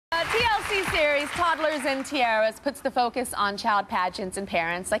series, Toddlers and Tiaras, puts the focus on child pageants and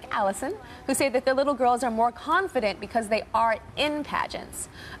parents like Allison, who say that their little girls are more confident because they are in pageants.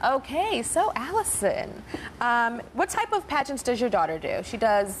 Okay, so Allison, what type of pageants does your daughter do? She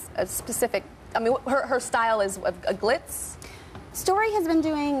does a specific, I mean, her style is a glitz? Story has been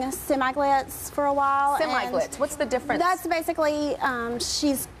doing semi-glitz for a while. Semi-glitz, what's the difference? That's basically,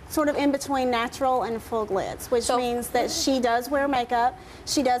 she's sort of in between natural and full glitz, which means that she does wear makeup,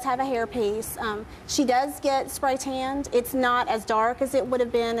 she does have a hairpiece, she does get spray tanned. It's not as dark as it would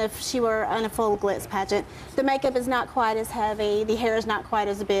have been if she were in a full glitz pageant. The makeup is not quite as heavy, the hair is not quite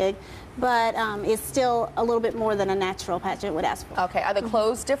as big, but it's still a little bit more than a natural pageant would ask for. Okay, are the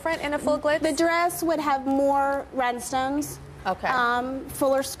clothes different in a full glitz? The dress would have more rhinestones,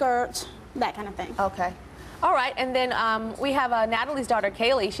 fuller skirt, that kind of thing. Okay. All right, and then we have Natalie's daughter,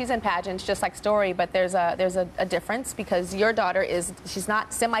 Kaylee. She's in pageants, just like Story, but there's a difference because your daughter she's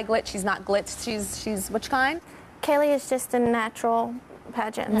not semi-glitz, she's not glitz, she's which kind? Kaylee is just a natural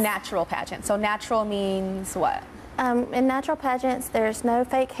pageant. Natural pageant. So natural means what? In natural pageants, there's no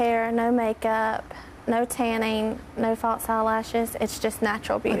fake hair, no makeup, no tanning, no false eyelashes. It's just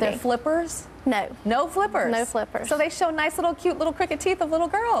natural beauty. Are there flippers? No. No flippers? No flippers. So they show nice little cute little crooked teeth of little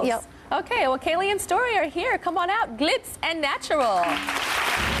girls? Yep. Okay, well, Kaylee and Story are here. Come on out, glitz and natural.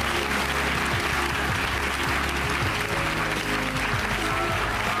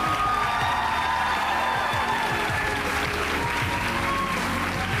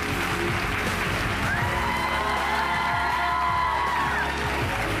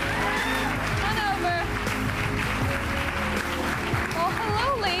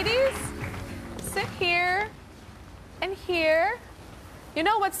 Here. You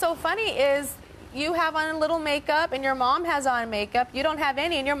know what's so funny is you have on a little makeup and your mom has on makeup. You don't have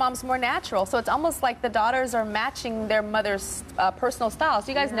any and your mom's more natural. So it's almost like the daughters are matching their mother's personal styles.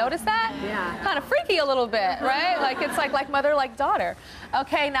 Do you guys notice that? Yeah. Kind of freaky a little bit, right? Like it's like mother, like daughter.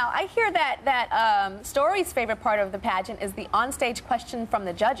 Okay, now I hear that Story's favorite part of the pageant is the onstage question from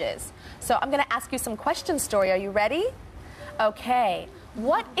the judges. So I'm going to ask you some questions, Story. Are you ready? Okay.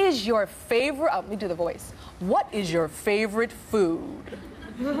 What is your favorite, let me do the voice. What is your favorite food?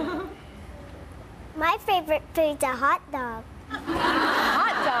 My favorite food's a hot dog.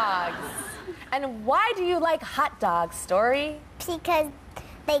 Hot dogs. And why do you like hot dogs, Story? Because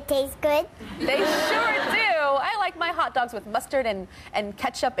they taste good. They sure do. I like my hot dogs with mustard and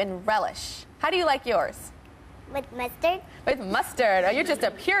ketchup and relish. How do you like yours? With mustard. With mustard. Oh, you're just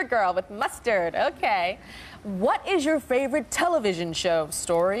a pure girl with mustard. Okay. What is your favorite television show,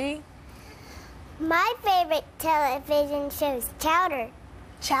 Story? My favorite television show is Chowder.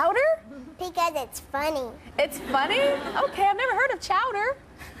 Chowder? Because it's funny. It's funny? Okay, I've never heard of Chowder.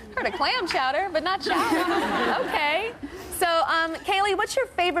 Heard of clam chowder, but not chowder. Okay. So, Kaylee, what's your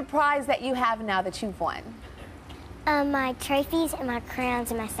favorite prize that you have now that you've won? My trophies and my crowns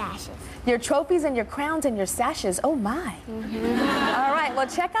and my sashes. Your trophies and your crowns and your sashes. Oh, my. All right, well,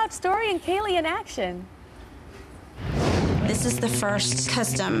 check out Story and Kaylee in action. This is the first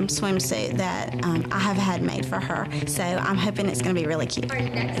custom swimsuit that I have had made for her, so I'm hoping it's going to be really cute.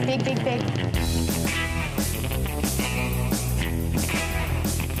 Big, big, big.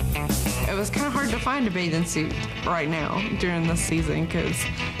 It was kind of hard to find a bathing suit right now during this season because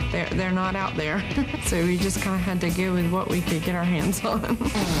they're not out there. So we just kind of had to go with what we could get our hands on.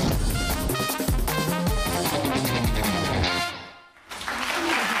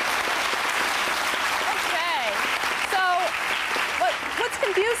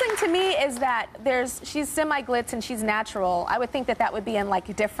 To me is that she's semi-glitz and she's natural. I would think that would be in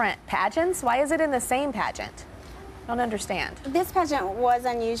like different pageants. Why is it in the same pageant? I don't understand. This pageant was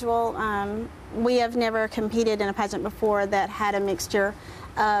unusual. We have never competed in a pageant before that had a mixture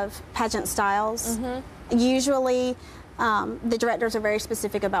of pageant styles. Usually the directors are very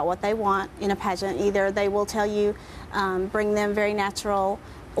specific about what they want in a pageant. Either they will tell you bring them very natural,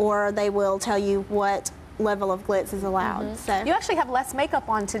 or they will tell you what level of glitz is allowed. So you actually have less makeup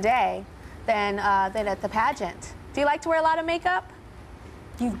on today than at the pageant. Do you like to wear a lot of makeup?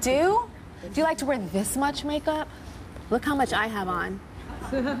 You do? Do you like to wear this much makeup? Look how much I have on.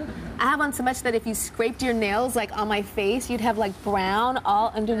 I have on so much that if you scraped your nails like on my face, you'd have like brown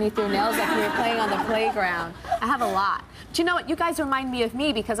all underneath your nails like you were playing on the playground. I have a lot. But you know what? You guys remind me of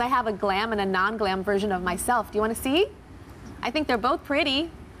me because I have a glam and a non-glam version of myself. Do you want to see? I think they're both pretty.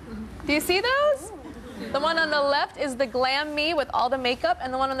 Do you see those? The one on the left is the glam me with all the makeup,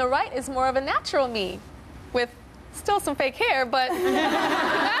 and the one on the right is more of a natural me with still some fake hair, but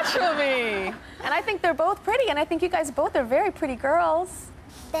natural me. And I think they're both pretty, and I think you guys both are very pretty girls.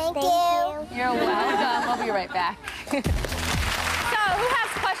 Thank you. You're welcome. I'll be right back. So, who has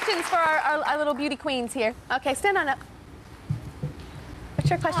questions questions for our little beauty queens here. Okay, stand on up. What's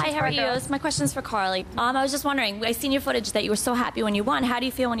your question? Hi, how are you? My question's for Carly. I was just wondering, I seen your footage that you were so happy when you won. How do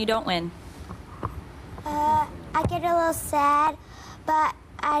you feel when you don't win? I get a little sad, but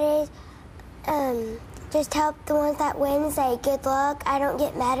I just help the ones that win, say good luck. I don't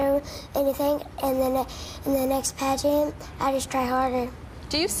get mad or anything, and then in the next pageant, I just try harder.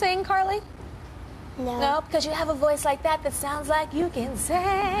 Do you sing, Carly? No. No, because you have a voice like that that sounds like you can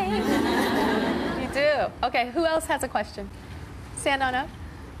sing. You do. Okay, who else has a question? Stand on up.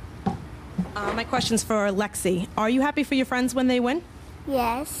 My question's for Lexi. Are you happy for your friends when they win?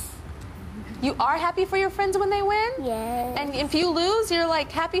 Yes. You are happy for your friends when they win? Yes. And if you lose, you're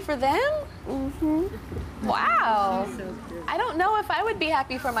like happy for them? Mm-hmm. Wow. I don't know if I would be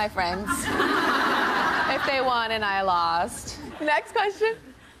happy for my friends if they won and I lost. Next question.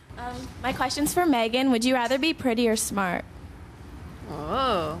 My question's for Megan. Would you rather be pretty or smart?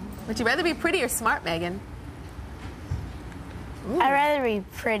 Oh. Would you rather be pretty or smart, Megan? I'd rather be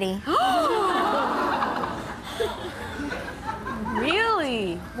pretty.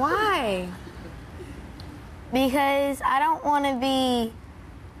 Really? Why? Because I don't want to be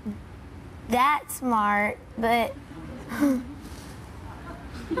that smart, but I'd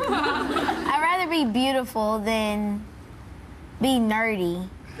rather be beautiful than be nerdy.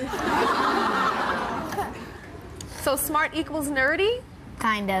 So smart equals nerdy?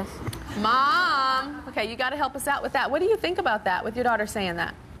 Kind of. Mom! Okay, you got to help us out with that. What do you think about that, with your daughter saying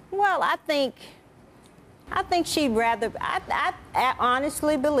that? Well, I think she'd rather, I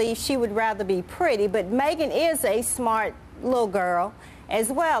honestly believe she would rather be pretty, but Megan is a smart little girl as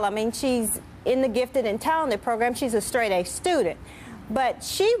well. I mean, she's in the gifted and talented program. She's a straight A student. But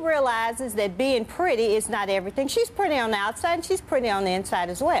she realizes that being pretty is not everything. She's pretty on the outside, and she's pretty on the inside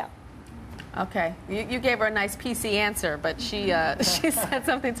as well. Okay, you gave her a nice PC answer, but she said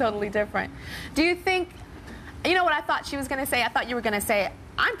something totally different. Do you think, you know what I thought she was going to say? I thought you were going to say,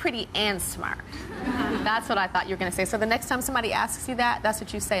 I'm pretty and smart. That's what I thought you were going to say. So the next time somebody asks you that, that's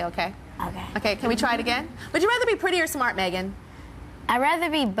what you say, okay? Okay. Okay, can we try it again? Would you rather be pretty or smart, Megan? I'd rather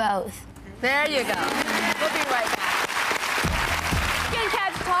be both. There you go. We'll be right back. You can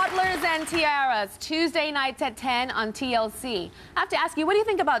catch Toddlers and Tiaras Tuesday nights at 10 on TLC. I have to ask you, what do you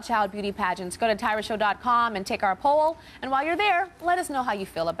think about child beauty pageants? Go to tyrashow.com and take our poll. And while you're there, let us know how you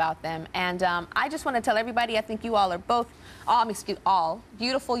feel about them. And I just want to tell everybody, I think you all are both, all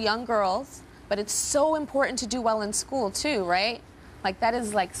beautiful young girls. But it's so important to do well in school, too, right? Like, that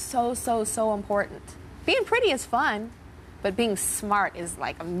is, like, so, so, so important. Being pretty is fun, but being smart is,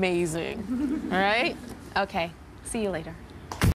 like, amazing. All right? Okay. See you later.